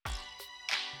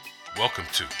Welcome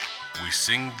to We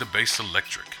Sing the Bass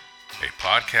Electric, a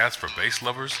podcast for bass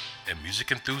lovers and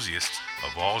music enthusiasts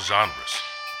of all genres.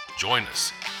 Join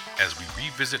us as we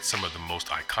revisit some of the most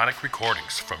iconic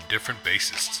recordings from different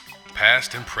bassists,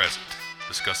 past and present,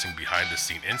 discussing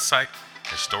behind-the-scene insight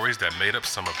and stories that made up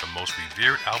some of the most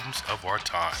revered albums of our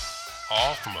time,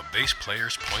 all from a bass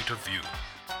player's point of view.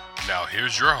 Now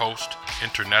here's your host,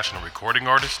 international recording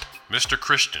artist, Mr.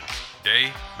 Christian De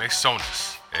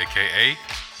Masonis, aka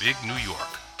Big New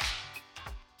York.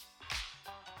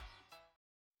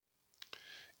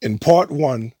 In part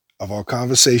one of our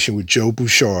conversation with Joe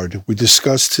Bouchard, we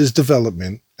discussed his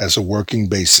development as a working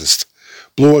bassist,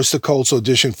 Blue Oyster Cult's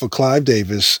audition for Clive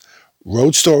Davis,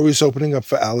 Road Stories opening up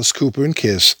for Alice Cooper and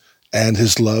Kiss, and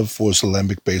his love for his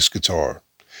alembic bass guitar.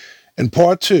 In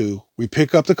part two, we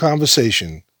pick up the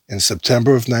conversation in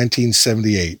September of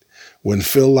 1978 when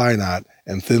Phil Lynott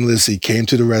and Thin Lizzy came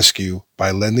to the rescue by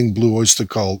lending Blue Oyster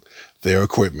Cult their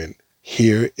equipment.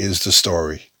 Here is the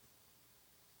story.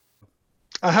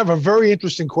 I have a very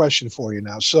interesting question for you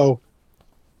now. So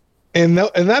in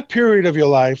that period of your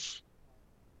life,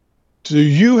 do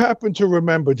you happen to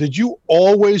remember, did you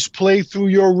always play through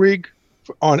your rig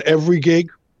on every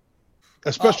gig?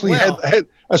 Especially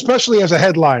especially as a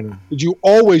headliner. Did you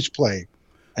always play?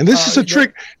 And this is a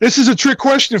trick. This is a trick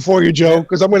question for you, Joe,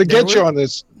 because I'm going to get you on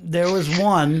this. There was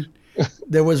one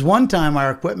time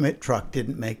our equipment truck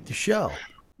didn't make the show.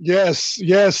 Yes,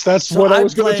 that's so what I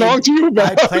was going to talk to you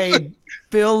about. I played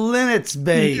Phil Lynott's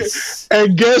bass.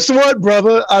 And guess what,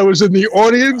 brother? I was in the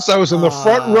audience. I was in the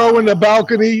front row in the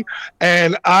balcony,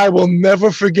 and I will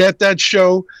never forget that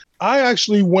show. I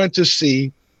actually went to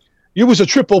see, it was a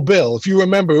triple bill. If you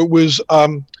remember, it was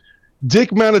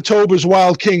Dick Manitoba's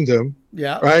Wild Kingdom,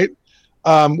 right?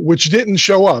 Which didn't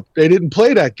show up. They didn't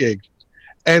play that gig.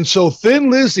 And so Thin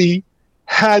Lizzy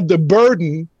had the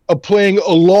burden of playing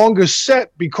a longer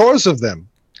set because of them.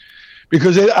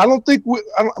 Because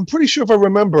I'm pretty sure if I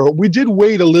remember, we did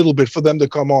wait a little bit for them to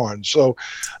come on. So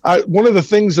one of the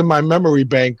things in my memory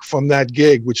bank from that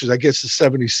gig, which is, I guess, the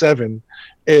 77,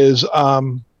 is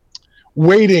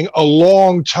waiting a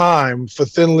long time for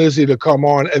Thin Lizzy to come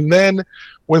on. And then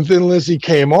when Thin Lizzy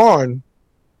came on,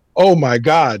 oh my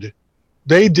God,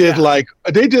 they did like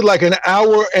an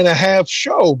hour and a half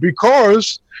show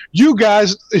because you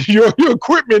guys, your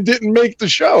equipment didn't make the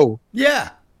show. Yeah.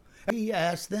 He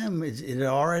asked them, is it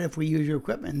all right if we use your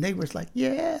equipment? And they was like,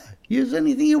 yeah, use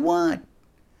anything you want.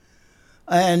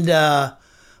 And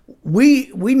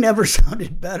we never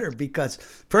sounded better because,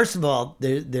 first of all,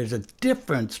 there's a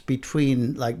difference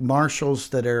between like Marshalls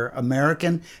that are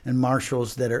American and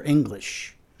Marshalls that are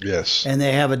English. Yes. And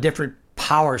they have a different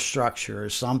power structure or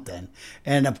something.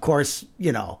 And of course,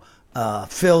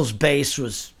 Phil's bass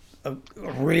was a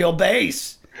real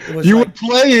bass. It was were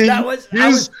playing.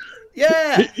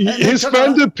 His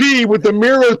Fender P with the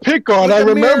mirror pick on. I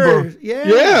remember.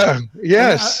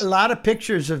 Yes. A lot of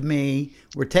pictures of me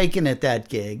were taken at that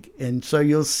gig, and so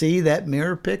you'll see that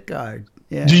mirror pick guard.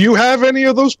 Yeah. Do you have any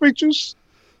of those pictures?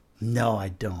 No, I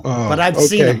don't. But I've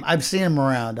seen them. I've seen them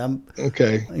around. I'm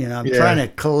trying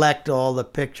to collect all the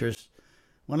pictures.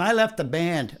 When I left the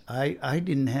band, I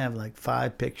didn't have like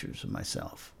 5 pictures of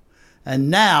myself.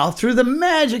 And now, through the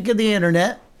magic of the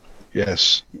internet,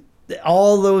 yes,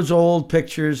 all those old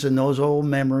pictures and those old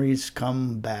memories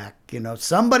come back.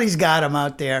 Somebody's got them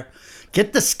out there.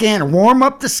 Get the scanner. Warm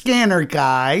up the scanner,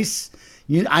 guys.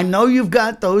 I know you've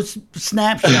got those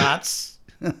snapshots.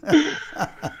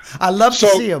 I love to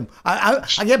see them.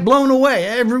 I get blown away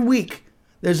every week.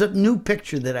 There's a new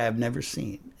picture that I have never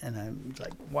seen. And I'm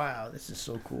like, wow, this is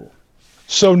so cool.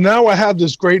 So now I have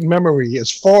this great memory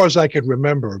as far as I can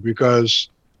remember because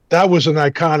that was an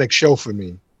iconic show for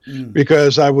me.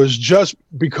 Because I was just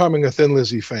becoming a Thin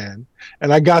Lizzy fan.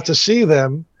 And I got to see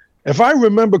them. If I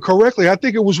remember correctly, I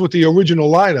think it was with the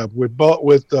original lineup with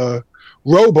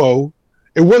Robo.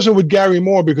 It wasn't with Gary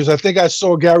Moore because I think I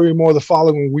saw Gary Moore the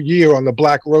following year on the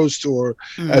Black Rose tour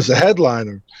as a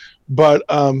headliner. But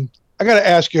I got to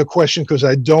ask you a question because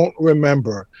I don't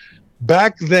remember.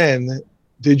 Back then,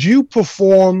 did you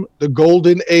perform the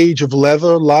Golden Age of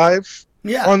Leather live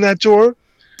on that tour?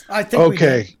 I think we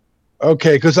did.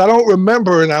 Okay, because I don't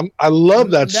remember, and I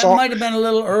love that song. That might have been a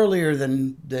little earlier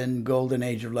than Golden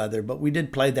Age of Leather, but we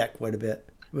did play that quite a bit.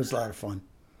 It was a lot of fun.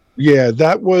 Yeah,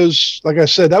 that was, like I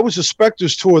said, that was the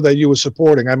Spectres tour that you were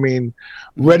supporting. I mean,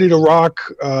 Ready to Rock,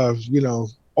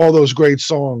 all those great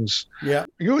songs. Yeah.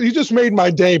 You just made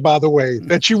my day, by the way,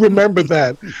 that you remember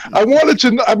that. I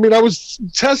was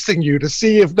testing you to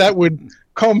see if that would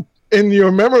come in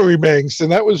your memory banks,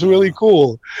 and that was really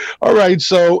cool. All right,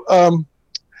 so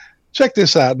check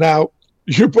this out. Now,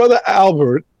 your brother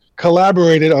Albert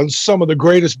collaborated on some of the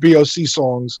greatest BOC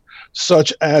songs,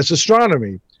 such as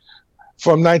Astronomy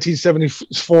from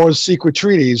 1974's Secret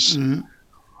Treaties. Mhm.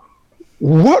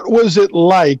 What was it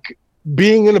like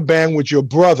being in a band with your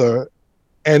brother?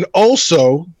 And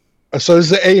also, so this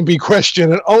is the A and B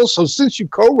question, and also, since you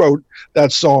co-wrote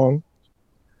that song,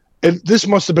 this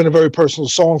must have been a very personal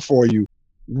song for you.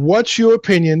 What's your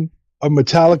opinion of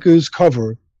Metallica's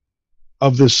cover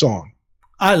of this song?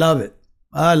 I love it.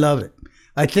 I love it.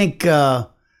 I think,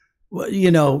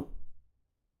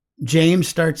 James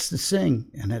starts to sing,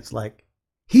 and it's like,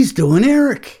 he's doing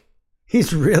Eric.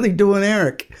 He's really doing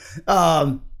Eric.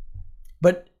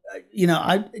 But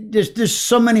there's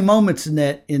so many moments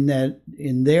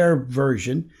in their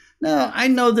version. Now, I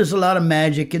know there's a lot of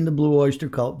magic in the Blue Oyster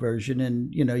Cult version,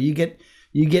 and you get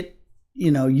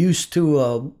used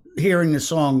to hearing the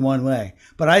song one way.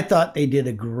 But I thought they did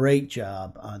a great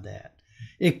job on that.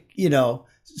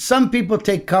 Some people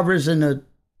take covers in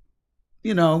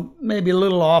maybe a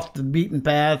little off the beaten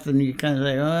path, and you kind of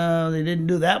say, oh, they didn't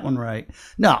do that one right.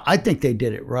 No, I think they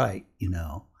did it right,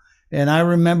 And I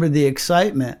remember the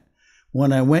excitement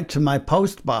when I went to my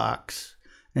post box,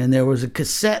 and there was a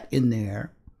cassette in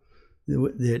there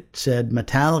that said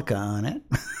Metallica on it.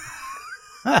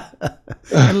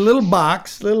 And a little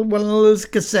box, one of those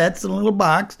cassettes, in a little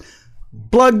box,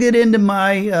 plugged it into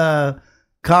my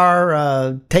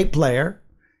car tape player,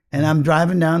 and I'm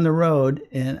driving down the road,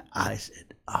 and I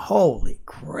said, holy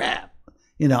crap.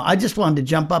 I just wanted to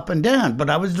jump up and down, but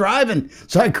I was driving,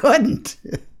 so I couldn't.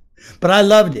 But I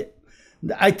loved it.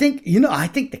 I think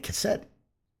the cassette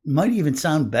might even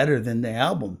sound better than the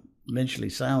album eventually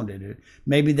sounded.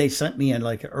 Maybe they sent me an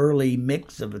early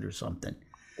mix of it or something.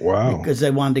 Wow. Because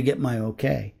they wanted to get my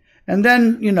okay. And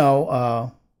then,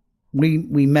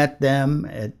 we met them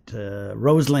at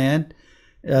Roseland.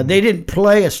 They didn't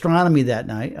play Astronomy that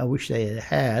night. I wish they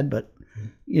had, but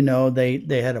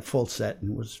they had a full set,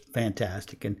 and it was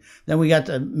fantastic. And then we got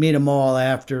to meet them all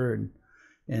after,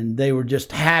 and they were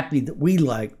just happy that we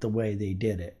liked the way they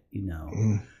did it,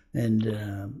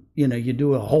 And you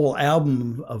do a whole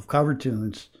album of cover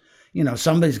tunes,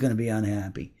 somebody's going to be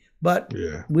unhappy. But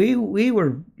yeah, we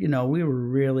were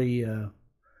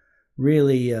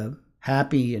really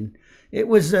happy, and it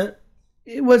was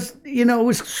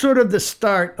sort of the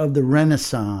start of the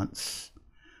renaissance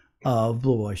of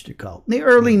Blue Oyster Cult. In the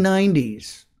early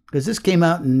 90s, because this came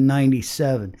out in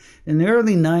 97. In the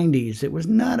early 90s, it was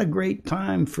not a great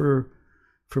time for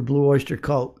Blue Oyster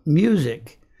Cult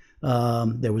music.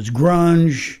 There was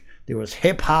grunge, there was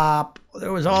hip hop,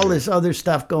 there was all this other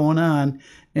stuff going on,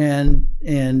 and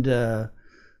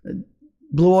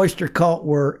Blue Oyster Cult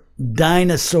were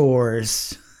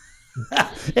dinosaurs.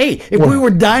 Hey, if we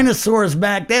were dinosaurs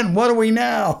back then, what are we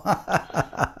now?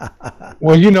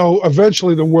 Well,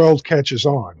 eventually the world catches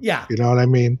on. Yeah. You know what I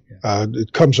mean? Yeah.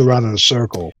 It comes around in a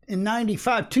circle. In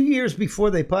 95, 2 years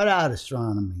before they put out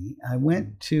Astronomy, I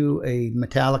went to a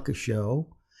Metallica show,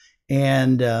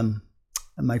 and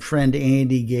my friend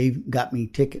Andy got me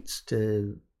tickets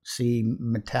to see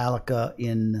Metallica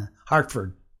in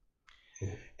Hartford.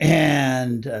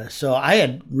 And so I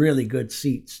had really good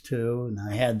seats too, and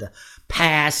I had the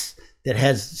pass that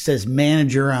says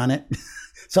manager on it.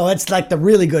 So it's like the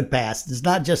really good pass. It's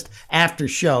not just after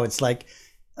show. It's like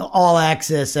all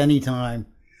access anytime,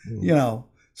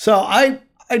 So I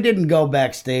didn't go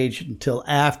backstage until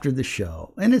after the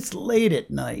show, and it's late at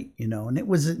night, and it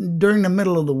was during the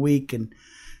middle of the week, and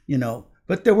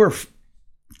but there were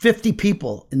 50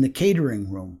 people in the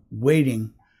catering room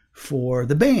waiting for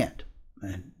the band.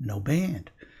 And no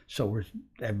band. So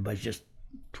everybody's just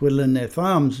twiddling their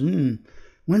thumbs.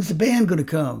 When's the band going to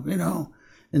come?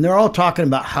 And they're all talking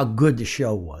about how good the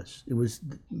show was. It was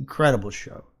an incredible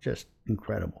show, just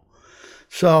incredible.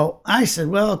 So I said,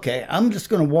 well, okay, I'm just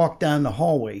going to walk down the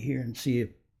hallway here and see if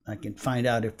I can find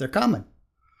out if they're coming.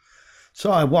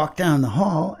 So I walk down the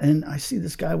hall, and I see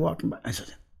this guy walking by. I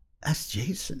said, that's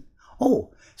Jason.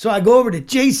 Oh, so I go over to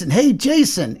Jason. Hey,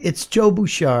 Jason, it's Joe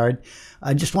Bouchard.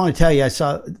 I just want to tell you,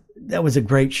 that was a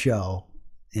great show.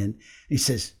 And he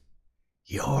says,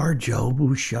 you're Joe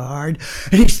Bouchard?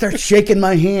 And he starts shaking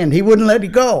my hand. He wouldn't let me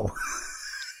go.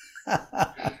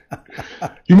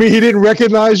 You mean he didn't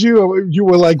recognize you? Or you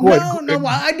were like, what? No,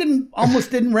 I almost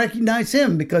didn't recognize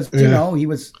him because, he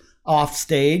was off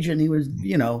stage, and he was,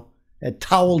 had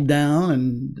toweled down,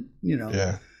 and,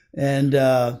 Yeah.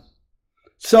 And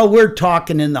so we're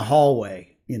talking in the hallway.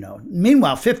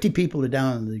 Meanwhile, 50 people are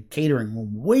down in the catering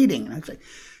room waiting. And I say,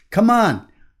 come on,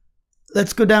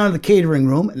 let's go down to the catering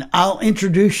room, and I'll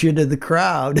introduce you to the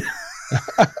crowd.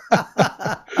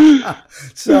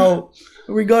 So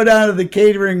we go down to the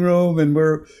catering room, and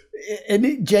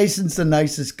And Jason's the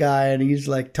nicest guy, and he's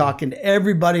like talking to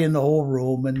everybody in the whole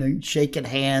room and then shaking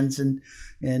hands and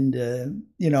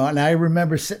and I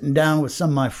remember sitting down with some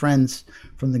of my friends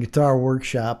from the guitar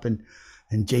workshop and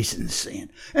Jason's saying,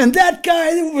 and that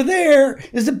guy over there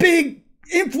is a big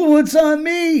influence on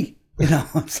me.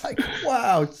 It's like,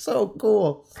 wow, it's so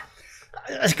cool.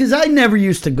 Because I never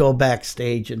used to go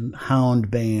backstage and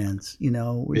hound bands, I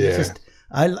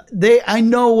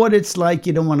know what it's like.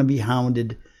 You don't want to be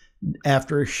hounded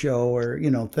after a show or,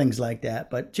 things like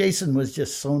that. But Jason was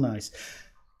just so nice.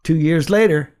 2 years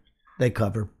later, they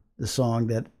cover the song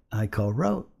that I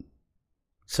co-wrote.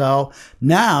 So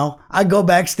now I go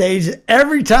backstage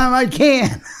every time I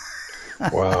can.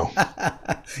 Wow.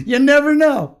 You never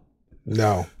know.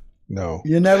 No.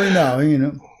 You never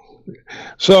know,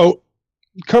 So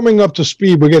coming up to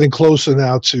speed, we're getting closer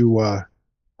now to,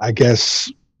 I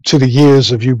guess, to the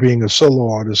years of you being a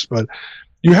solo artist, but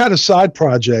you had a side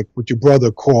project with your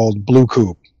brother called Blue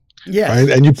Coupe. Yes. Right?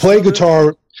 And you play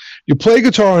guitar. You play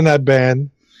guitar in that band,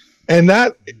 and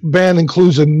that band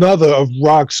includes another of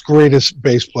rock's greatest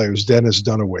bass players, Dennis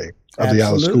Dunaway of the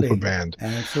Alice Cooper Band.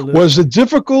 Absolutely. Was it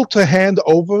difficult to hand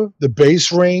over the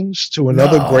bass reins to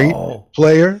another great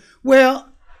player? Well,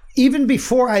 even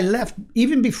before I left,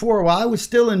 while I was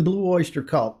still in Blue Oyster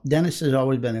Cult, Dennis has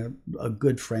always been a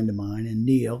good friend of mine, and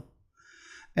Neil.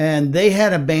 And they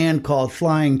had a band called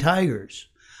Flying Tigers.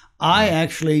 I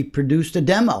actually produced a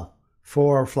demo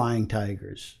for Flying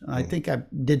Tigers. I think I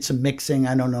did some mixing.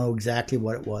 I don't know exactly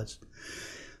what it was.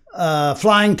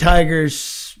 Flying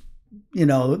Tigers,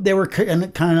 they were kind of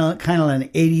an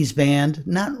 80s band,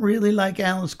 not really like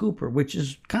Alice Cooper, which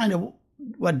is kind of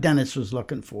what Dennis was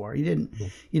looking for.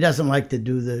 He doesn't like to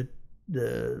do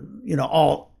the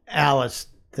all Alice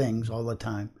things all the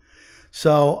time.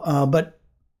 So, but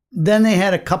then they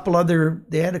had a couple other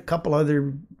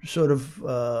sort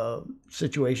of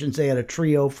situations. They had a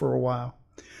trio for a while,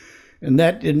 and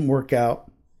that didn't work out.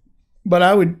 But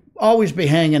I would always be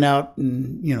hanging out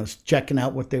and checking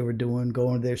out what they were doing,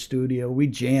 going to their studio.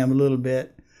 We'd jam a little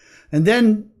bit, and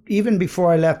then even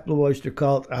before I left Blue Oyster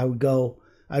Cult, I would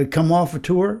come off a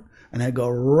tour and I'd go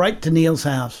right to Neil's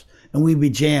house, and we'd be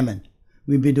jamming.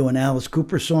 We'd be doing Alice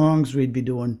Cooper songs. We'd be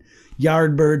doing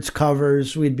Yardbirds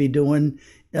covers. We'd be doing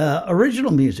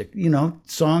original music,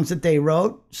 songs that they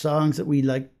wrote, songs that we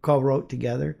co-wrote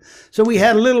together. So we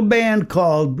had a little band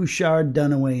called Bouchard,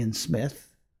 Dunaway, and Smith.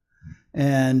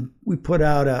 And we put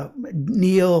out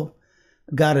Neil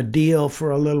got a deal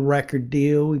for a little record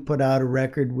deal. We put out a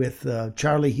record with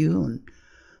Charlie Hune,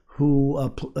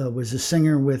 who was a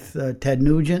singer with Ted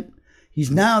Nugent. He's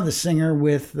now the singer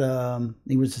with,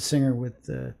 he was the singer with,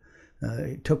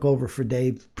 he took over for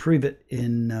Dave Previtt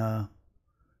in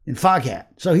Foghat.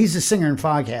 So he's a singer in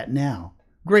Foghat now.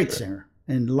 Great singer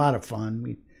and a lot of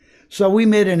fun. So we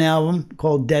made an album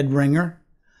called Dead Ringer,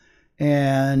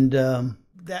 and that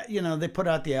they put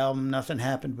out the album. Nothing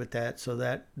happened with that, so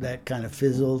that kind of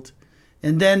fizzled.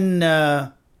 And then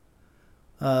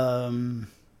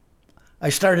I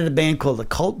started a band called the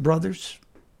Cult Brothers,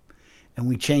 and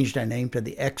we changed our name to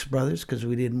the X Brothers because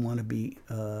we didn't want to be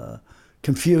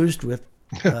confused with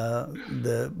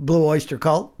the Blue Oyster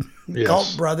Cult, yes.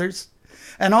 Cult Brothers.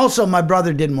 And also my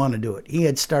brother didn't want to do it. He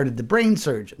had started the Brain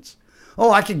Surgeons.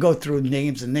 Oh, I could go through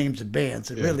names and names of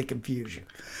bands and really confuse you.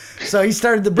 So he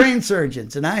started the Brain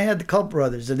Surgeons, and I had the Cult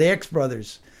Brothers and the X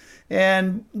Brothers.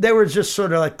 And they were just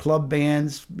sort of like club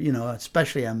bands,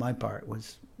 especially on my part,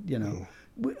 was,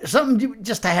 something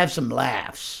just to have some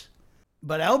laughs.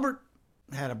 But Albert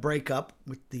had a breakup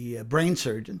with the Brain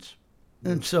Surgeons.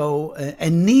 And so,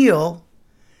 and Neil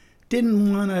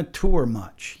didn't want to tour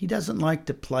much. He doesn't like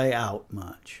to play out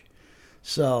much.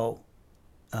 So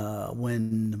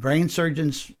when the Brain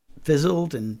Surgeons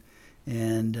fizzled, and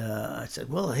I said,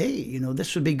 well, hey,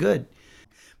 this would be good.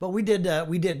 But we did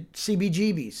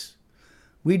CBGB's.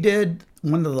 We did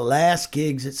one of the last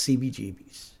gigs at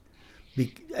CBGB's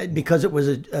because it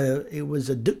was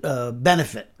a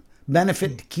benefit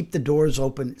to keep the doors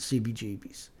open at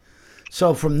CBGB's.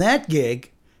 So from that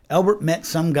gig, Albert met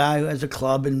some guy who has a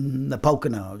club in the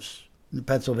Poconos, in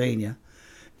Pennsylvania,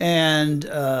 and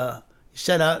he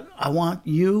said, I want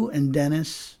you and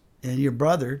Dennis and your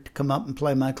brother to come up and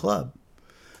play my club.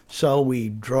 So we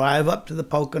drive up to the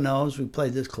Poconos. We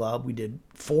played this club. We did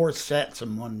 4 sets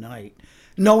in one night.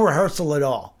 No rehearsal at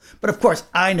all. But of course,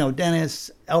 I know Dennis.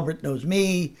 Albert knows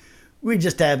me. We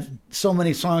just have so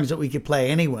many songs that we could play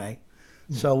anyway.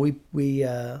 So we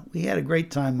had a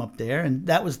great time up there, and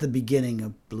that was the beginning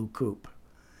of Blue Coupe.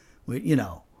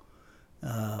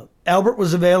 Albert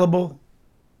was available.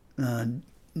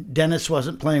 Dennis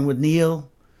wasn't playing with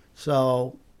Neil,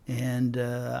 so and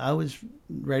I was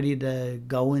ready to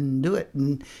go and do it.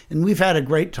 And we've had a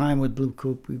great time with Blue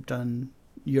Coupe. We've done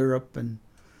Europe, and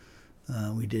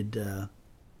we did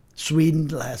Sweden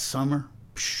last summer.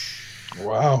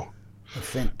 Wow. A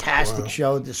fantastic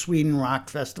show at the Sweden Rock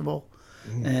Festival.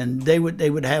 And they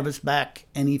would have us back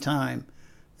anytime.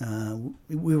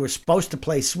 We were supposed to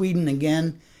play Sweden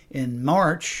again in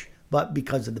March, but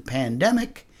because of the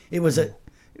pandemic, we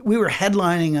were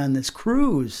headlining on this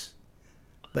cruise,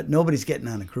 but nobody's getting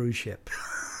on a cruise ship.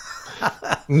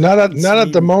 Not at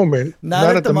the moment.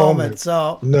 Not at the moment.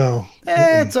 So no,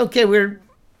 it's okay. We're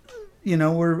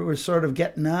sort of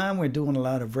getting on. We're doing a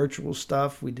lot of virtual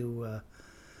stuff. We do.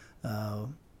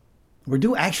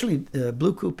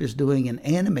 Blue Coupe is doing an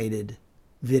animated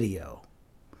video,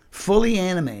 fully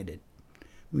animated.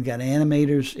 We got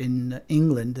animators in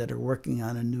England that are working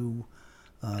on a new.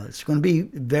 It's going to be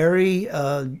very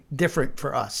different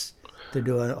for us to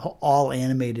do an all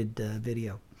animated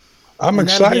video. I'm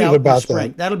excited about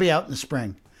that. That'll be out in the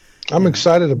spring. I'm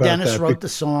excited about that. Dennis wrote the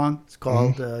song. It's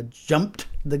called "Jumped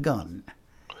the Gun,"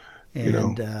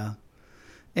 and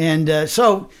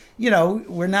so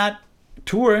we're not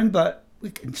touring, but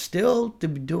we can still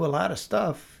do a lot of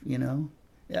stuff.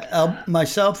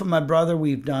 Myself and my brother,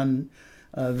 we've done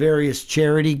various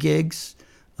charity gigs.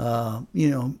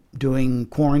 Doing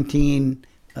quarantine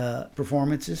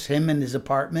performances. Him in his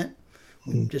apartment.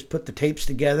 We just put the tapes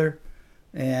together,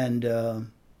 and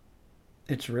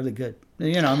it's really good.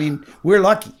 We're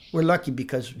lucky. We're lucky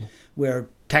because we're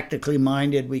technically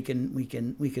minded. We can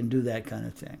do that kind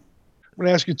of thing. I'm going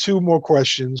to ask you two more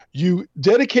questions. You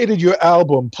dedicated your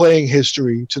album, Playing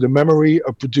History, to the memory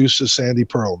of producer Sandy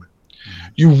Pearlman.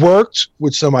 You worked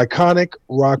with some iconic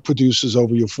rock producers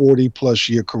over your 40-plus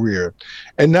year career,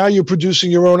 and now you're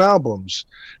producing your own albums.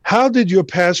 How did your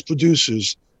past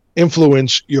producers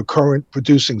influence your current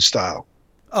producing style?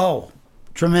 Oh,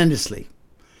 tremendously.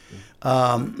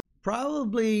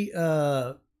 Probably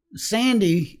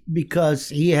Sandy, because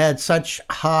he had such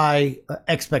high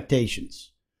expectations.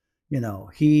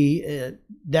 He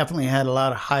definitely had a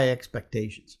lot of high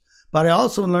expectations. But I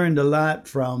also learned a lot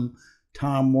from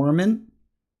Tom Werman,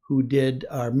 who did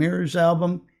our Mirrors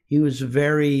album. He was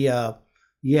he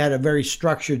had a very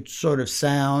structured sort of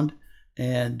sound,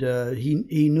 and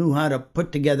he knew how to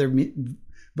put together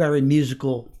very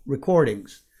musical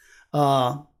recordings.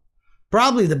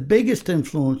 Probably the biggest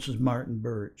influence was Martin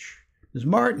Birch, because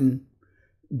Martin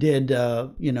did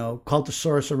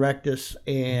Cultosaurus Erectus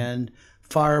and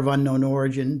Fire of Unknown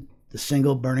Origin, the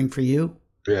single "Burning for You,"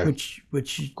 which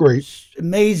great,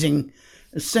 amazing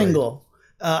single.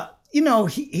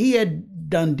 He had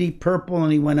done Deep Purple,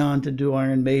 and he went on to do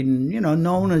Iron Maiden,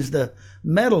 known as the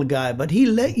metal guy, but he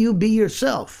let you be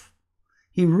yourself.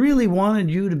 He really wanted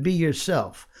you to be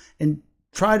yourself and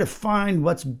try to find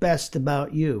what's best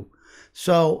about you.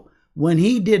 So when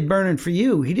he did Burning for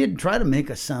You, he didn't try to make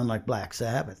us sound like Black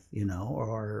Sabbath,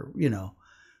 or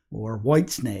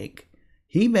Whitesnake.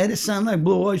 He made it sound like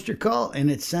Blue Oyster Cult,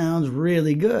 and it sounds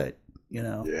really good,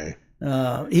 Yeah.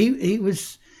 He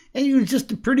was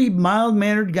just a pretty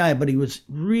mild-mannered guy, but he was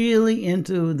really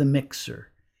into the mixer.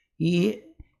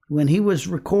 When he was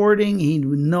recording, he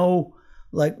would know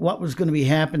what was going to be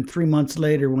happening 3 months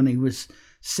later when he was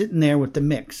sitting there with the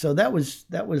mix. So that was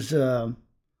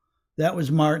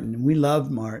Martin. We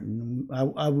loved Martin.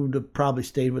 I would have probably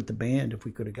stayed with the band if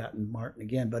we could have gotten Martin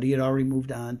again, but he had already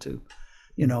moved on to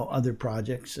other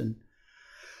projects, and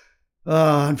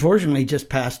unfortunately just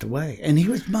passed away. And he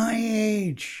was my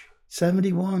age,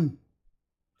 71.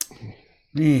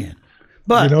 Man.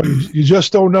 But you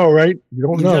just don't know, right?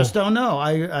 You just don't know.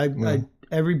 I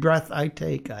every breath I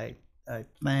take, I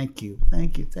thank you.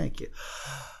 Thank you.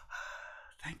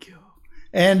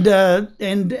 And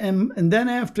then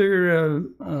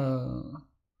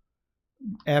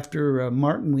after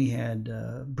Martin, we had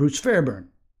Bruce Fairbairn.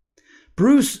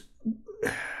 Bruce,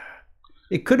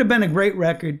 it could have been a great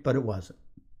record, but it wasn't.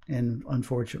 And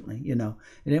unfortunately, and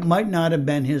it might not have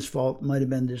been his fault. It might have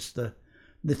been just the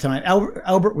time.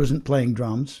 Albert wasn't playing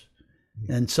drums.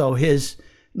 And so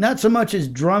not so much his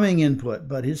drumming input,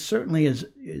 but his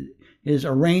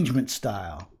arrangement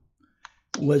style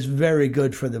was very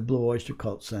good for the Blue Oyster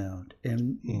Cult sound.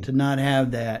 And to not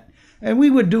have that, and we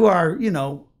would do our,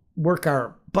 work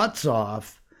our butts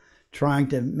off trying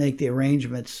to make the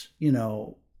arrangements,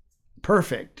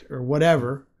 perfect or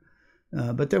whatever.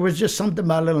 But there was just something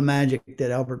about a little magic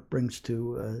that Albert brings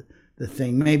to the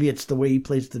thing. Maybe it's the way he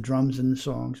plays the drums in the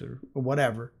songs or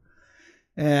whatever.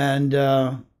 And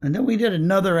then we did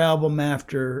another album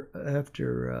after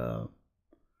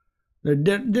there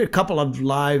did a couple of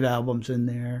live albums in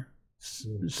there.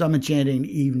 Some Enchanting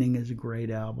Evening is a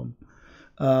great album.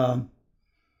 And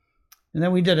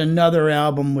then we did another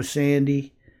album with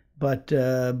Sandy, but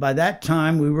by that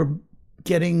time we were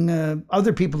getting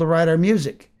other people to write our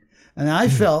music, and I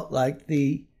felt like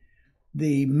the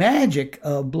magic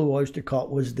of Blue Oyster Cult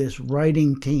was this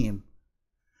writing team.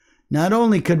 Not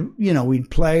only could, we'd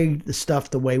play the stuff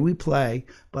the way we play,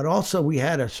 but also we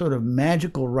had a sort of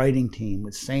magical writing team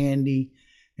with Sandy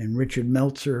and Richard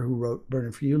Meltzer, who wrote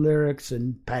Burning for You lyrics,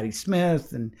 and Patti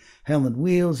Smith and Helen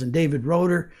Wheels and David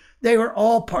Roeder. They were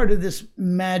all part of this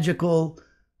magical,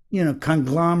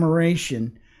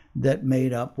 conglomeration that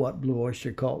made up what Blue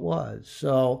Oyster Cult was.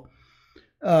 So,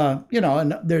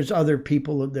 and there's other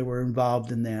people that were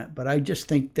involved in that. But I just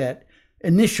think that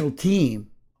initial team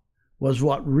was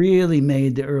what really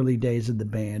made the early days of the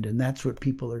band. And that's what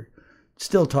people are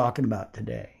still talking about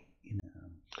today.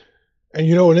 And,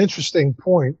 an interesting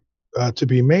point to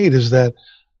be made is that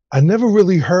I never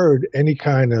really heard any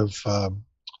kind of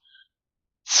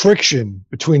friction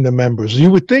between the members.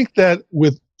 You would think that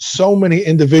with so many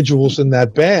individuals in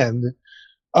that band,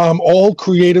 all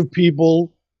creative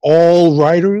people, all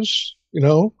writers,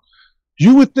 you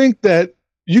would think that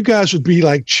you guys would be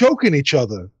like choking each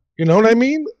other. You know what I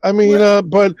mean?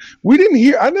 But we didn't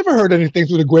hear, I never heard anything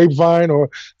through the grapevine, or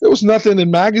there was nothing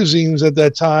in magazines at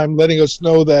that time letting us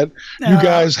know that you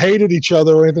guys hated each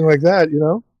other or anything like that,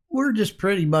 We're just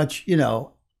pretty much,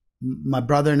 my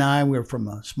brother and I, we're from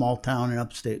a small town in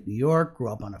upstate New York, grew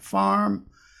up on a farm.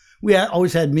 We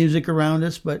always had music around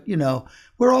us, but,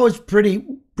 we're always pretty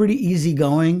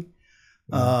easygoing.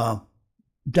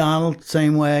 Donald,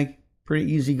 same way,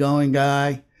 pretty easygoing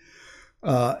guy.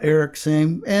 Eric,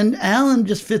 same. And Alan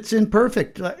just fits in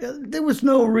perfect. There was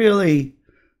no really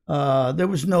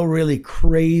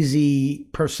crazy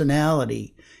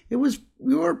personality.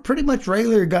 We were pretty much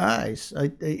regular guys.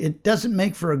 It doesn't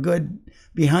make for a good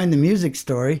behind the music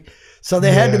story. So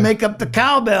they had to make up the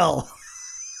cowbell.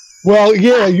 Well,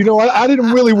 yeah, I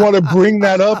didn't really want to bring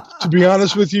that up, to be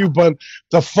honest with you. But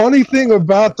the funny thing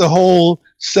about the whole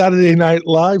Saturday Night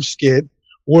Live skit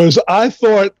was I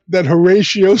thought that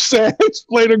Horatio Sands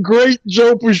played a great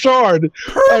Joe Bouchard.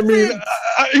 Perfect. I mean,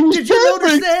 it was Did you perfect.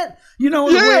 notice that?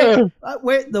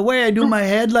 The way I do my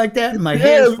head like that and my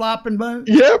hair's flopping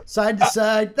side to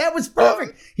side. That was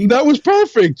perfect. That was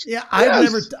perfect. Yeah,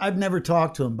 Yes. I've never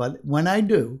talked to him, but when I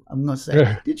do, I'm going to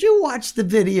say, did you watch the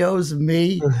videos of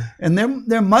me? And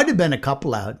there might have been a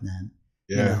couple out then.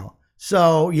 Yeah.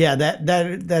 So yeah,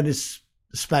 that is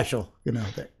special.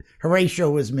 That Horatio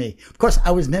was me. Of course,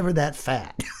 I was never that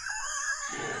fat.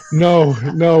 No,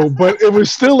 but it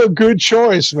was still a good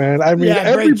choice, man. I mean,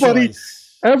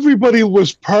 everybody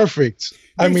was perfect.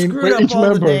 They screwed up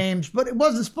all the names, but it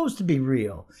wasn't supposed to be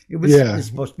real. It was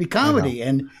supposed to be comedy,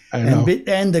 and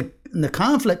the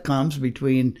conflict comes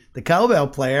between the cowbell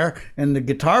player and the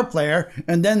guitar player,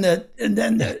 and then the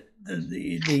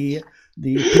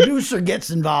producer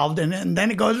gets involved, and then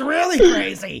it goes really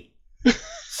crazy.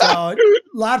 So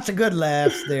lots of good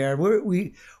laughs there.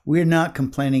 We're not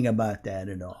complaining about that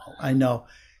at all. I know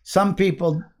some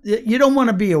people, you don't want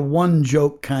to be a one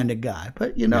joke kind of guy,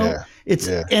 but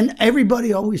and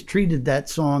everybody always treated that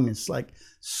song as like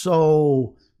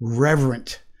so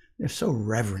reverent. They're so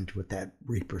reverent with that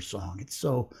Reaper song. It's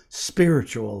so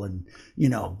spiritual, and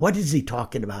what is he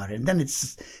talking about? And then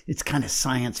it's kind of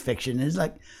science fiction. It's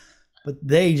like, but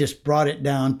they just brought it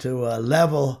down to a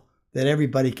level that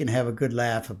everybody can have a good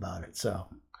laugh about it. So,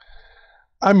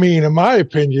 I mean, in my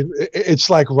opinion, it's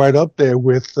like right up there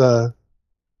with some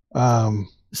of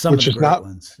the great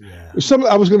ones. Yeah.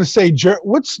 I was going to say,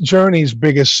 what's Journey's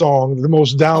biggest song, the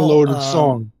most downloaded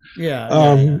song?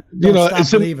 Don't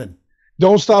Stop Believing.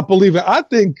 Don't Stop Believing. I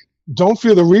think Don't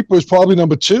Fear the Reaper is probably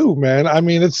number 2, man. I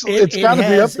mean, it's got to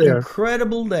be up there.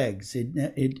 Incredible legs.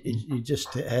 It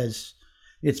just has.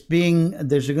 There's going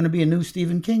to be a new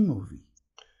Stephen King movie.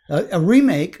 A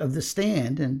remake of The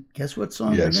Stand, and guess what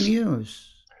song they're going to use?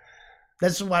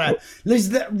 That's what at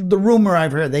least the rumor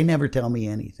I've heard. They never tell me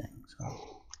anything. So.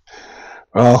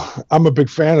 Well, I'm a big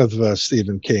fan of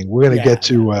Stephen King. We're going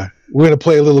to we're going to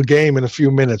play a little game in a few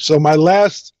minutes. So my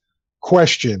last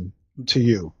question to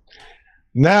you.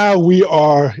 Now we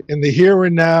are in the here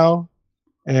and now,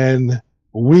 and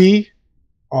we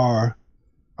are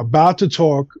about to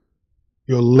talk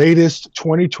your latest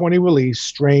 2020 release,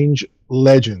 Strange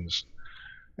Legends.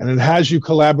 And it has you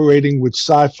collaborating with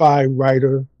sci-fi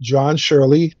writer John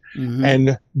Shirley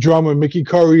and drummer Mickey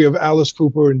Curry of Alice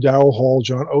Cooper and Daryl Hall,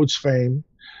 John Oates fame.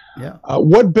 Yeah.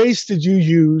 What bass did you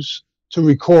use to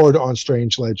record on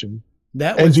Strange Legend?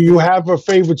 And do you have a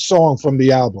favorite song from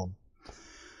the album?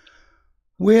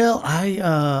 Well,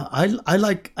 I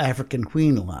like African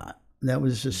Queen a lot. That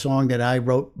was a song that I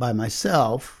wrote by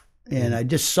myself, and I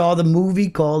just saw the movie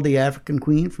called The African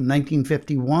Queen from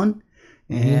 1951,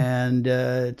 and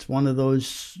it's one of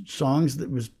those songs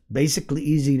that was basically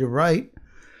easy to write.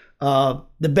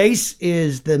 The bass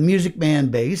is the Music Man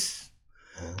bass.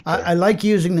 I like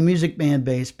using the Music Man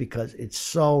bass because it's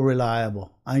so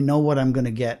reliable. I know what I'm going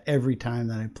to get every time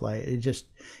that I play it.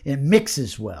 It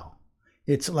mixes well.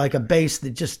 It's like a bass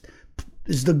that just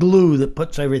is the glue that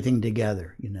puts everything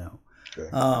together, you know.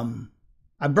 Okay.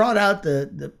 I brought out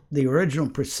the original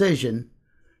Precision,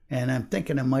 and I'm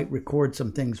thinking I might record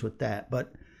some things with that.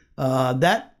 But all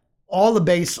the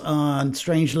bass on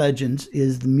Strange Legends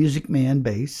is the Music Man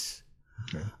bass.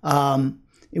 Okay.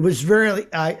 It was recorded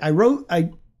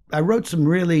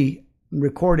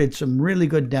some really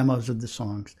good demos of the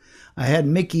songs. I had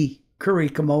Mickey Curry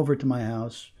come over to my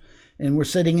house, and we're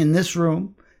sitting in this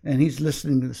room, and he's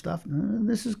listening to the stuff.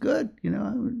 This is good, you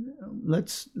know.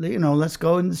 Let's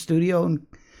go in the studio,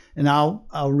 and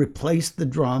I'll replace the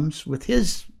drums with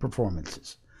his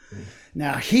performances.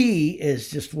 Now he is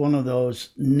just one of those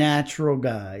natural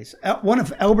guys. One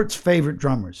of Albert's favorite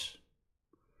drummers.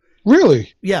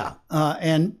 Really? Yeah,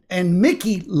 and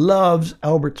Mickey loves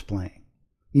Albert's playing.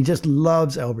 He just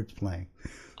loves Albert's playing,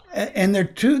 and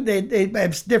they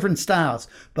have different styles.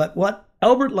 But what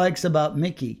Albert likes about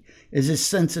Mickey is his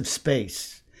sense of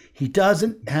space. He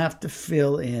doesn't have to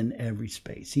fill in every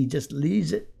space. He just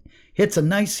leaves it, hits a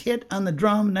nice hit on the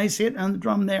drum,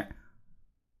 there,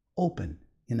 open,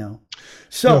 you know.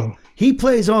 So he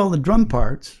plays all the drum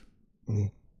parts,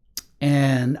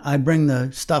 and I bring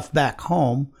the stuff back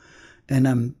home. And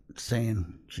I'm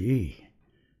saying, gee,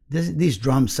 these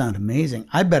drums sound amazing.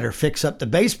 I better fix up the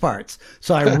bass parts.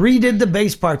 So I redid the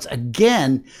bass parts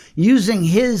again using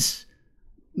his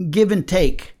give and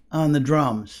take on the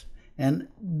drums. And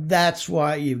that's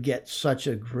why you get such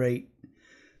a great,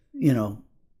 you know,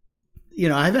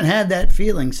 I haven't had that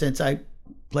feeling since I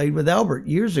played with Albert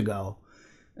years ago,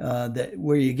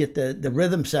 where you get the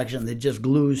rhythm section that just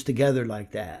glues together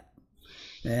like that.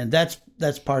 And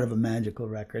that's part of a magical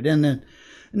record. And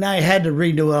I had to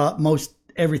redo most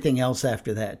everything else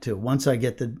after that too. Once I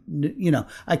get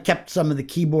I kept some of the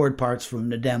keyboard parts from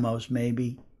the demos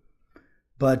maybe,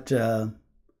 but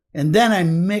and then I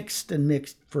mixed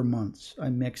for months.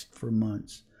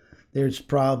 There's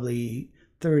probably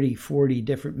 30, 40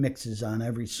 different mixes on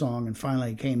every song, and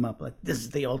finally I came up like, this is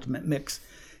the ultimate mix,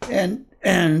 and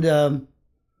I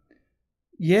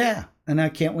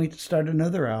can't wait to start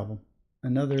another album.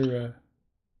 Another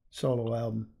solo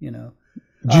album, you know.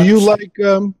 Do you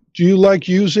like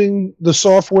using the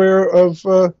software of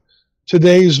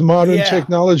today's modern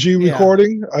technology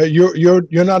recording?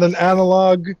 You're not an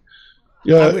analog.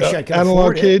 I wish I could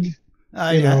analog kid.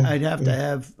 I'd have to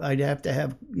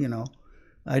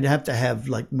have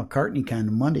like McCartney kind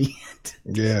of money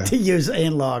to use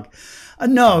analog.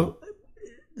 No,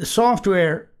 the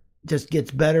software just gets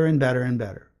better and better and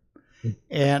better.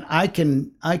 And I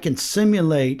can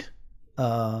simulate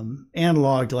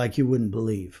analog like you wouldn't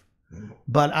believe,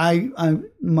 but I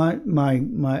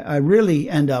really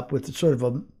end up with sort of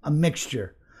a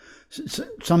mixture.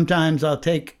 Sometimes I'll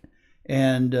take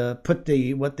and put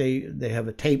they have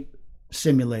a tape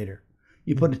simulator.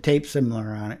 You put a tape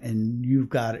simulator on it, and you've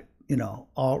got it, you know,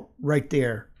 all right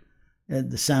there. And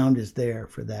the sound is there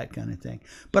for that kind of thing.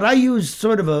 But I use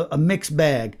sort of a mixed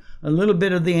bag, a little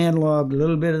bit of the analog, a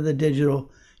little bit of the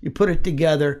digital. You put it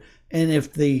together, and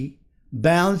if the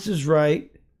balance is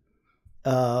right,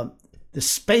 the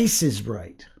space is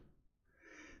right.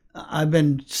 I've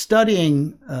been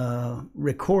studying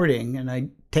recording, and I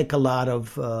take a lot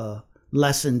of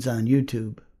lessons on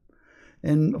YouTube.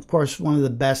 And of course, one of the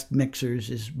best mixers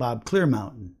is Bob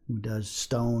Clearmountain, who does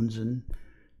Stones and,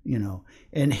 you know,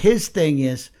 and his thing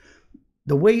is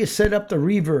the way you set up the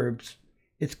reverbs,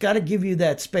 it's got to give you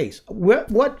that space.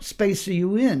 What space are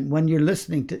you in when you're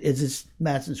listening to, is this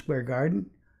Madison Square Garden?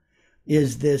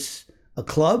 Is this a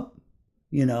club?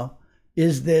 You know,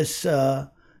 is this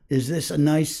a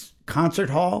nice concert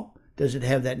hall? Does it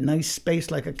have that nice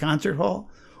space like a concert hall?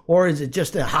 Or is it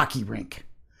just a hockey rink?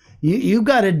 You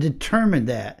got to determine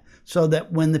that so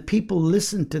that when the people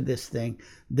listen to this thing,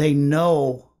 they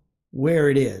know where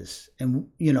it is and,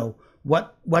 you know,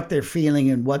 what they're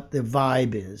feeling and what the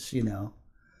vibe is, you know.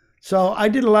 So I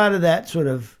did a lot of that sort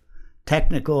of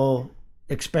technical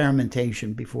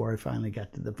experimentation before I finally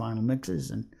got to the final mixes,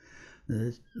 and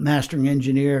the mastering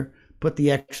engineer put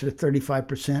the extra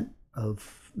 35%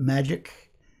 of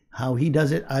magic. How he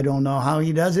does it, I don't know how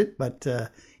he does it, but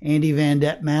Andy Van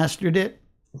Dett mastered it.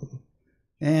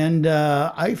 And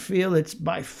I feel it's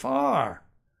by far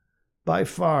by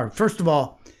far. First of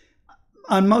all,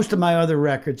 on most of my other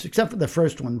records, except for the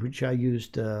first one, which I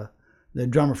used the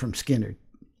drummer from Skinner,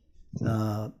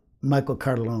 Michael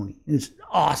Cartellone. He's an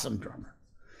awesome drummer.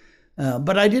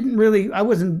 But I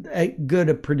wasn't a good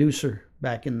a producer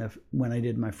back when I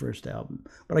did my first album.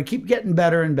 But I keep getting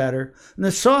better and better. And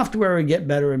the software would get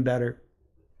better and better.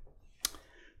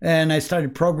 And I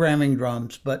started programming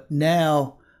drums. But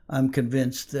now I'm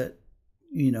convinced that,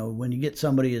 when you get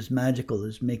somebody as magical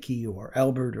as Mickey or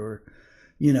Albert or,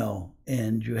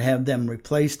 and you have them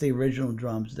replace the original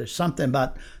drums, there's something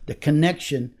about the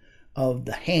connection of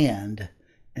the hand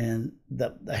and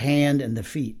the hand and the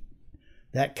feet.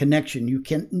 That connection, you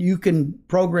can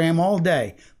program all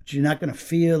day, but you're not going to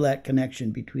feel that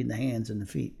connection between the hands and the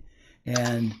feet.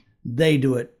 And they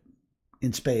do it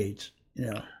in spades,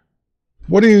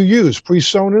 What do you use,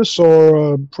 PreSonus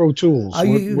or Pro Tools? I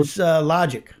use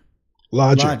Logic.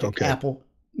 Logic, okay. Apple,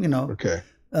 Okay.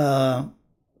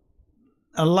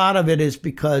 A lot of it is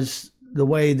because the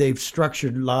way they've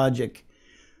structured Logic,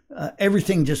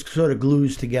 everything just sort of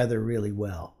glues together really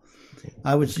well.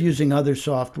 I was using other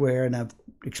software and I've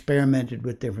experimented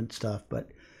with different stuff,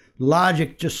 but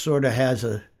Logic just sort of has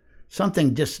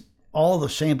something, just all the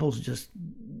samples just,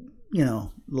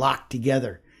 locked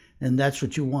together. And that's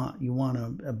what you want. You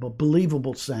want a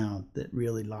believable sound that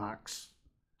really locks.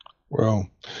 Well,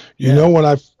 when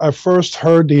I first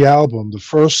heard the album, the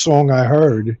first song I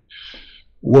heard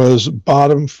was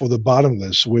Bottom for the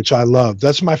Bottomless, which I love.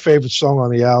 That's my favorite song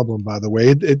on the album, by the way.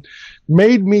 It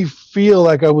made me feel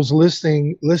like I was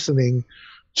listening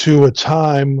to a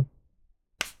time,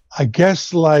 I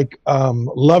guess, like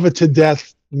Love It to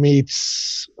Death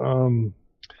meets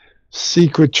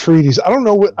Secret Treaties. I don't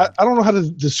know how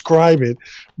to describe it,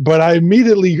 but I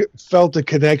immediately felt a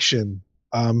connection.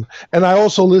 And I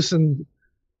also listened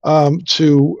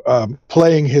to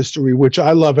Playing History, which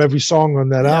I love every song on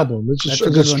that album. It's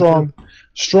a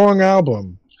strong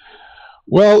album.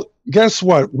 Well, guess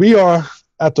what? We are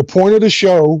at the point of the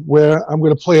show where I'm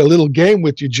going to play a little game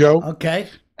with you, Joe. Okay.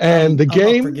 And the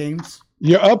game, I'm up for games.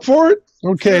 You're up for it?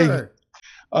 Okay. Sure.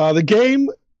 The game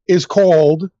is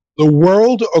called The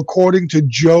World According to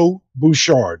Joe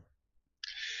Bouchard.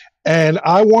 And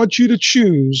I want you to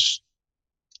choose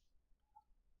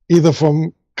either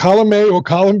from column A or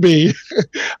column B.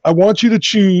 I want you to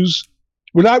choose.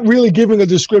 We're not really giving a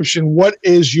description. What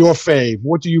is your fave?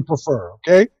 What do you prefer?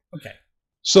 Okay. Okay.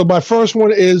 So my first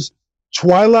one is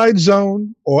Twilight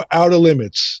Zone or Outer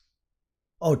Limits.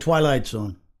 Oh, Twilight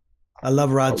Zone. I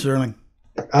love Rod Serling.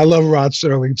 I love Rod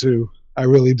Serling too. I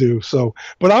really do. So,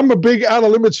 but I'm a big Outer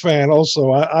Limits fan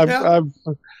also. I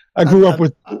grew up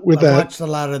with that. I watched a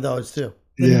lot of those too.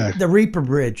 The Reaper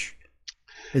Bridge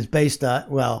is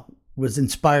was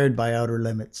inspired by Outer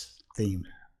Limits theme.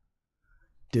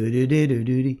 Ching,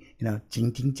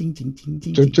 ching, ching, ching,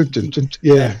 ching, ching.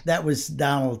 Yeah. That was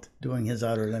Donald doing his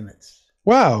Outer Limits.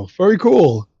 Wow, very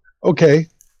cool. Okay.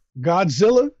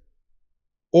 Godzilla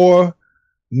or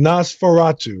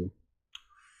Nosferatu?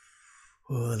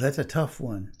 Oh, that's a tough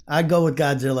one. I'd go with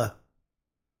Godzilla.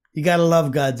 You got to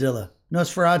love Godzilla.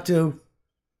 Nosferatu,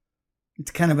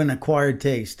 it's kind of an acquired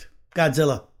taste.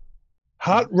 Godzilla.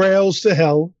 Hot Rails to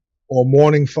Hell or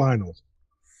Morning Final?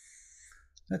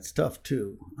 That's tough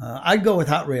too. I'd go with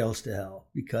Hot Rails to Hell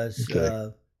because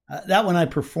that one I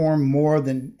perform more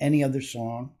than any other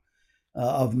song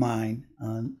of mine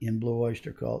in Blue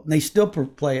Oyster Cult. And they still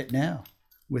play it now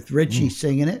with Richie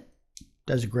singing it.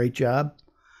 Does a great job.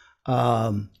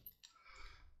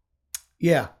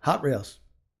 Yeah, Hot Rails.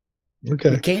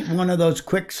 Okay. It came one of those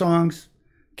quick songs,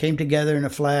 came together in a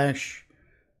flash.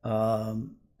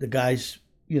 The guys,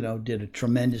 did a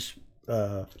tremendous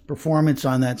performance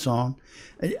on that song.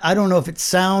 I don't know if it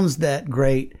sounds that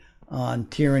great on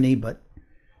Tyranny, but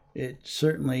it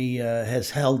certainly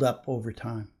has held up over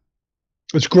time.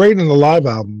 It's great in the live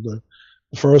album, the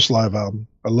first live album.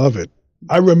 I love it.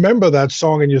 I remember that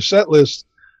song in your set list,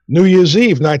 New Year's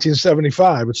Eve,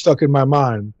 1975. It stuck in my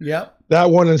mind. Yep.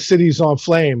 That one in Cities on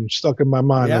Flame stuck in my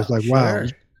mind. Yeah, I was like, wow.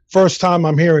 First time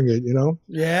I'm hearing it,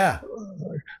 Yeah.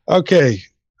 Okay.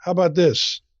 How about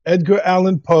this? Edgar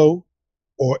Allan Poe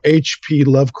or H.P.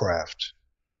 Lovecraft?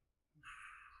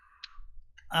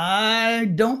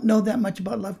 I don't know that much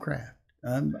about Lovecraft,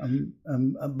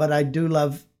 but I do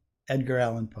love Edgar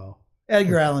Allan Poe.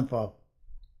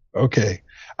 Okay.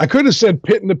 I could have said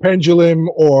Pit and the Pendulum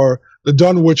or the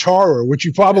Dunwich Horror, which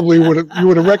you probably would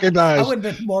have recognized. I would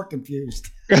have been more confused.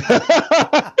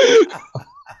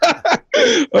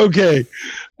 Okay.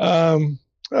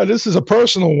 This is a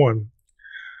personal one.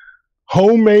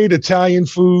 Homemade Italian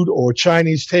food or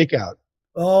Chinese takeout?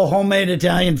 Oh, homemade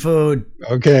Italian food.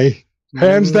 Okay.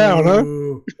 Hands down, huh?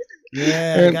 Ooh.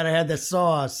 Yeah, you And gotta have the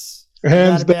sauce.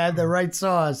 hands down. Have the right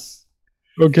sauce.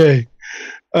 Okay.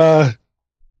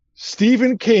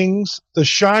 Stephen King's The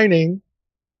Shining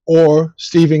or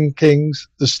Stephen King's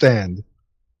The Stand?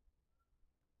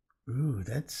 Ooh,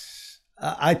 that's.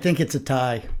 I think it's a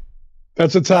tie.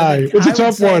 That's a tie. It's a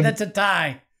tough one. That's a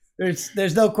tie.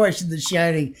 There's no question. The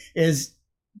Shining is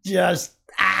just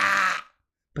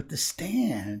but The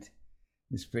Stand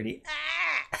is pretty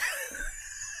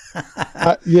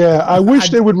yeah, I wish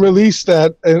they would release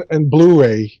that in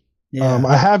Blu-ray. Yeah.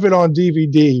 I have it on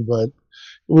DVD, but it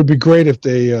would be great if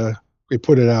they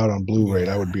put it out on Blu-ray.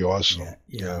 That would be awesome.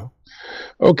 Yeah.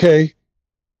 Okay.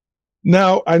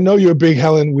 Now, I know you're a big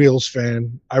Helen Wheels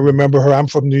fan. I remember her. I'm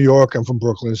from New York. I'm from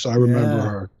Brooklyn, so I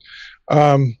remember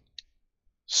her.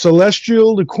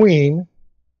 Celestial the Queen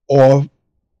or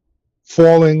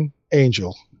Fallen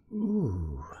Angel?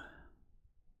 Ooh.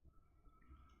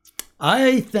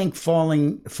 I think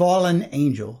Fallen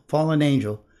Angel.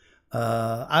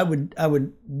 I would.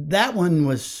 That one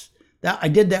was that I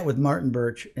did that with Martin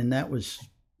Birch, and that was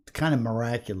kind of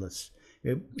miraculous.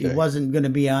 It wasn't going to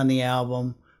be on the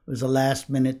album. It was a last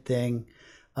minute thing.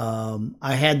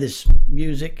 I had this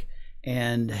music,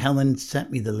 and Helen sent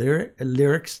me the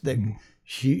lyrics that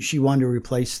she wanted to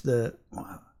replace the.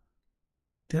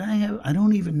 Did I have? I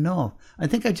don't even know. I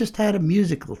think I just had a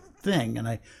musical thing, and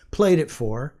I played it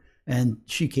for her, and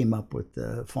she came up with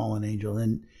the Fallen Angel,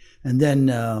 and then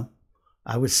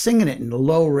I was singing it in the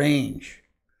low range,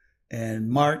 and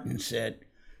Martin said,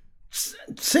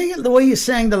 "Sing it the way you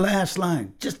sang the last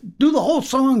line. Just do the whole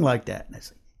song like that." And I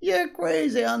said, "You're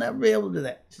crazy. I'll never be able to do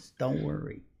that." Just don't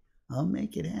worry, I'll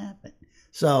make it happen.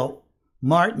 So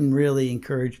Martin really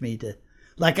encouraged me to.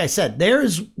 Like I said,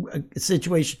 there's a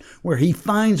situation where he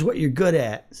finds what you're good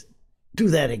at. Do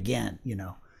that again,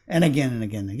 and again and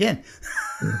again and again.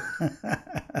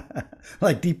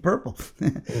 Like Deep Purple.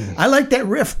 I like that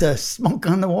riff to Smoke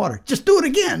on the Water. Just do it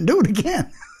again. Do it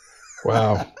again.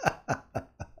 Wow.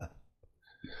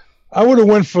 I would have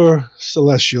went for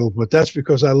Celestial, but that's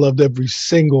because I loved every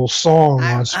single song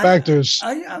on Spectres.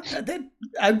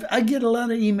 I get a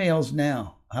lot of emails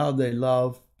now how they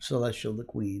love Celestial the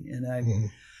Queen, and I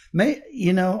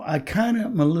kind of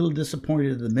am a little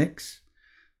disappointed in the mix,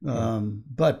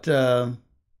 but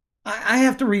I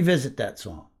have to revisit that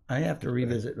song. I have to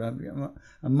revisit.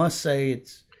 I must say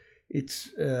it's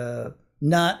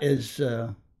not as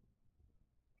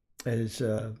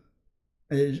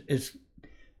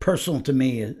personal to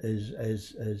me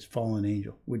as Fallen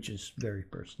Angel, which is very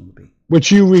personal to me.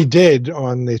 Which you redid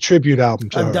on the tribute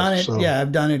album. I've done it. So. Yeah,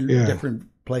 I've done it in different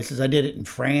places. I did it in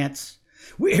France.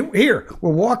 We're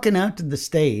walking out to the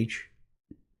stage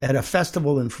at a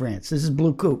festival in France. This is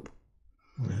Blue Coupe.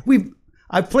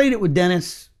 I've played it with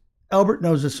Dennis. Albert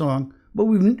knows the song, but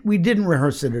we didn't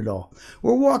rehearse it at all.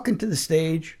 We're walking to the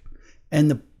stage, and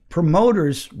the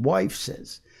promoter's wife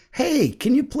says, "Hey,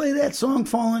 can you play that song,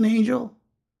 Fallen Angel?"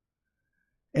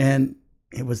 And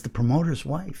it was the promoter's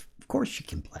wife. Of course she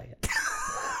can play it.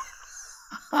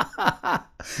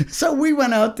 So we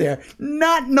went out there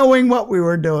not knowing what we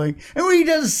were doing, and we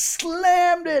just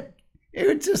slammed it. It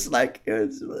was just like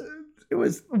it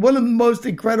was one of the most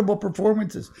incredible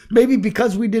performances. Maybe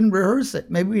because we didn't rehearse it.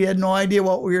 Maybe we had no idea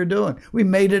what we were doing. We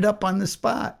made it up on the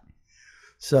spot.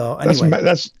 So anyway,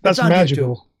 that's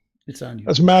magical. It's on YouTube.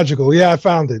 That's magical. Yeah, I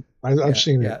found it. I've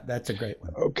seen it. Yeah, that's a great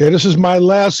one. Okay, this is my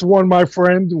last one, my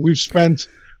friend. We've spent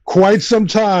quite some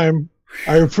time.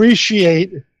 I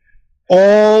appreciate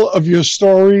all of your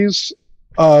stories.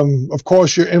 Of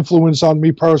course, your influence on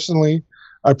me personally.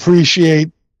 I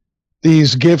appreciate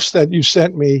these gifts that you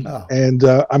sent me, and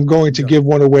I'm going to give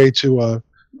one away to a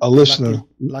listener.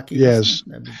 Lucky yes.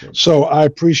 So I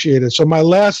appreciate it. So my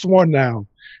last one now,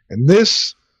 and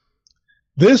this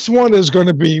one is going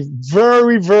to be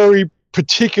very, very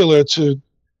particular to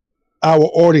our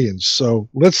audience. So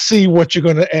let's see what you're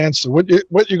going to answer, what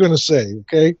you're going to say,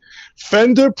 okay?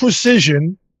 Fender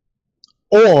Precision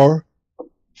or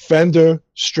Fender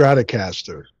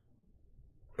Stratocaster?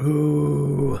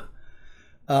 Ooh.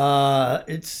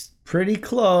 It's pretty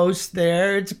close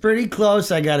there. It's pretty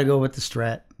close. I got to go with the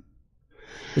Strat.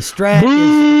 The Strat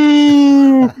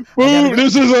Boo!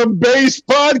 This is a bass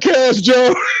podcast,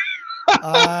 Joe.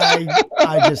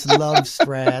 I just love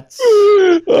Strats.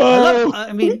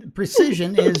 I mean,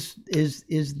 Precision is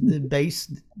the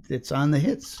bass that's on the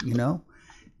hits,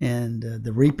 and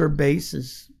the Reaper bass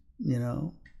is,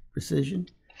 Precision.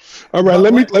 All right,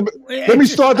 let me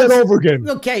start that over again.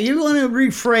 Okay, you want to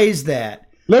rephrase that.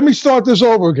 Let me start this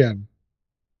over again.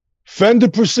 Fender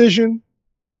Precision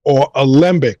or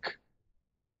Alembic?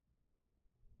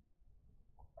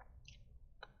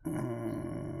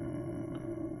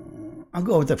 I'll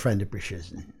go with the Fender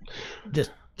Precision.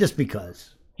 Just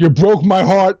because. You broke my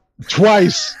heart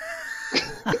twice.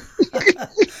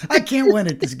 I can't win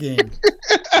at this game.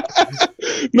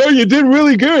 No, you did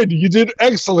really good. You did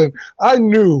excellent. I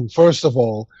knew, first of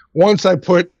all, once I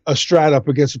put a Strat up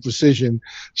against a Precision,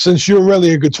 since you're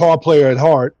really a guitar player at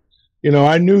heart,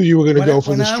 I knew you were going to go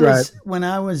for the Strat. When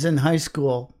I was in high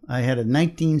school, I had a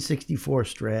 1964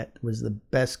 Strat. It was the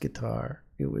best guitar.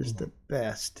 It was the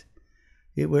best.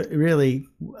 It was really,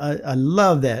 I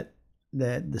love the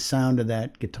sound of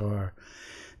that guitar.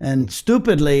 And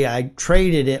stupidly, I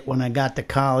traded it when I got to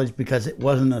college because it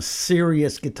wasn't a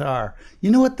serious guitar. You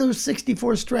know what those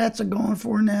 64 Strats are going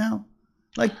for now?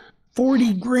 Like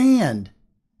 40 grand.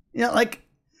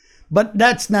 But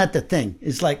that's not the thing.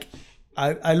 It's like,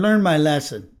 I learned my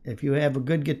lesson. If you have a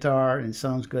good guitar and it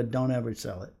sounds good, don't ever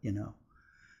sell it,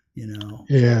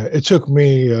 Yeah, it took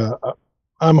me,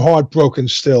 I'm heartbroken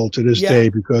still to this day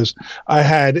because I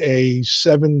had a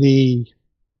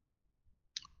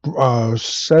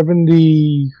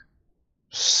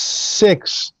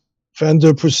 76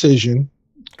 Fender Precision.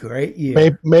 Great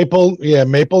year.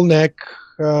 Maple neck,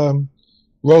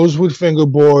 rosewood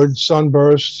fingerboard,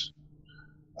 sunburst.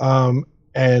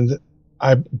 And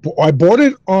I bought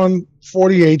it on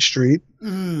 48th Street,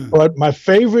 but my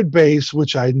favorite bass,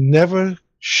 which I never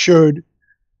should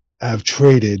have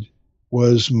traded,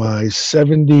 was my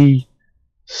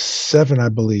 77, I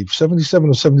believe, 77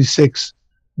 or 76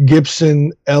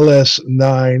 Gibson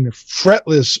LS9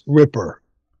 fretless Ripper.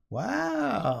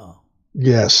 Wow.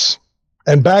 Yes.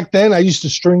 And back then I used to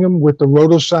string them with the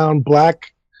Rotosound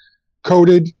black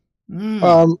coated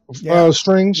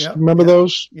strings. Remember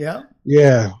those? Yeah.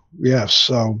 Yeah. Yes.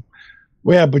 So,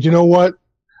 but you know what?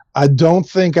 I don't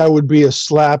think I would be a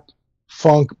slap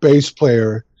funk bass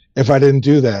player if I didn't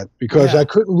do that because I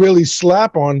couldn't really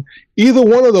slap on either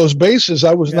one of those basses.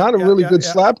 I was not a really good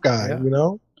slap guy,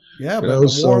 Yeah,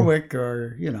 but Warwick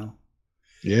or,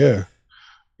 Yeah.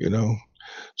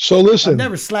 So listen. I've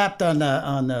never slapped on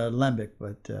the Lembic,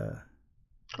 but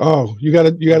you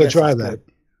gotta try that.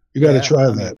 Good. You gotta try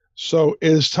that. So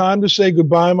it's time to say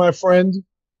goodbye, my friend.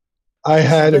 I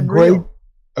had a great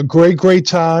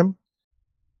time.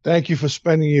 Thank you for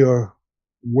spending your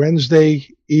Wednesday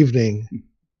evening,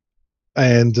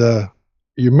 and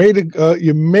you made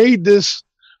this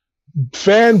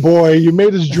fanboy. You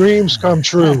made his dreams come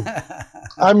true.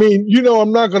 I mean,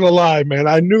 I'm not gonna lie, man.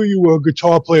 I knew you were a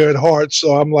guitar player at heart,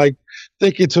 so I'm like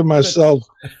thinking to myself,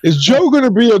 is Joe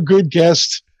gonna be a good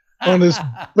guest on this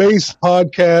bass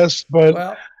podcast?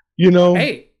 But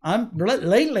hey,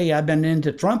 lately I've been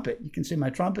into trumpet. You can see my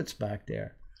trumpets back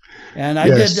there, and I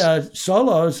did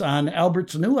solos on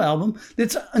Albert's new album.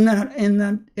 That's on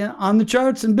the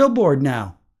charts and Billboard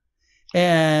now.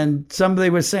 And somebody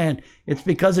was saying it's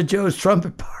because of Joe's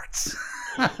trumpet parts.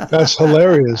 That's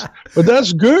hilarious, but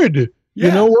that's good. Yeah.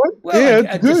 You know what? Well,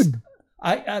 it's good.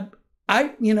 I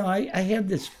had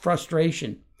this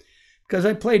frustration because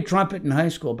I played trumpet in high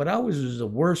school, but I was the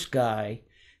worst guy,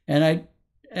 and I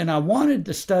wanted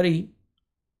to study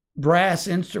brass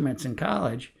instruments in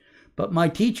college, but my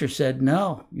teacher said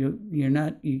no, you're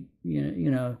not.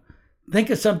 Think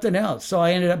of something else. So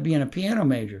I ended up being a piano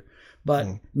major. But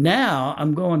now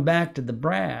I'm going back to the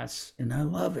brass, and I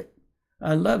love it.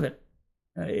 I love it.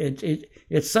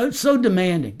 It's so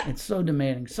demanding. It's so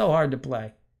demanding. So hard to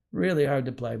play. Really hard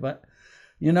to play. But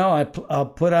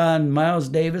I'll put on Miles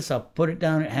Davis. I'll put it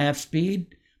down at half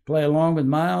speed. Play along with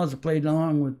Miles. I played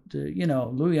along with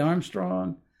Louis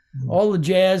Armstrong. All the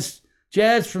jazz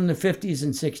from the 50s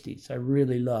and 60s. I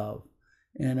really love,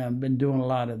 and I've been doing a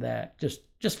lot of that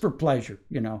just for pleasure.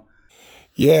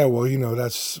 Yeah, well,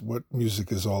 that's what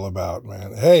music is all about,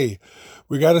 man. Hey,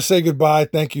 we got to say goodbye.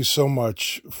 Thank you so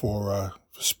much for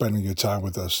spending your time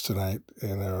with us tonight,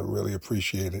 and I really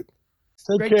appreciate it.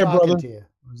 Take care, brother.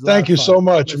 Thank you so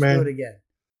much, man. Let's do it again.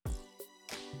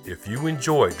 If you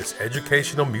enjoyed this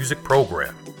educational music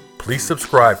program, please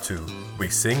subscribe to We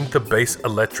Sing the Bass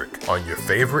Electric on your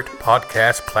favorite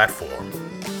podcast platform.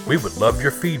 We would love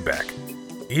your feedback.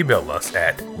 Email us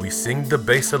at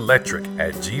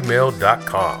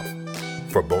WeSingTheBassElectric@gmail.com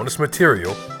for bonus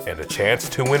material and a chance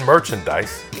to win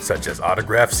merchandise such as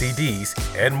autographed CDs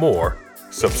and more.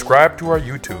 Subscribe to our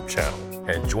YouTube channel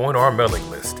and join our mailing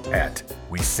list at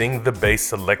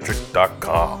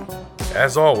WeSingTheBassElectric.com.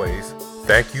 As always,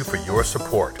 thank you for your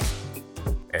support.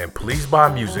 And please buy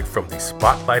music from these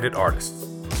spotlighted artists.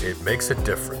 It makes a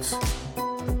difference.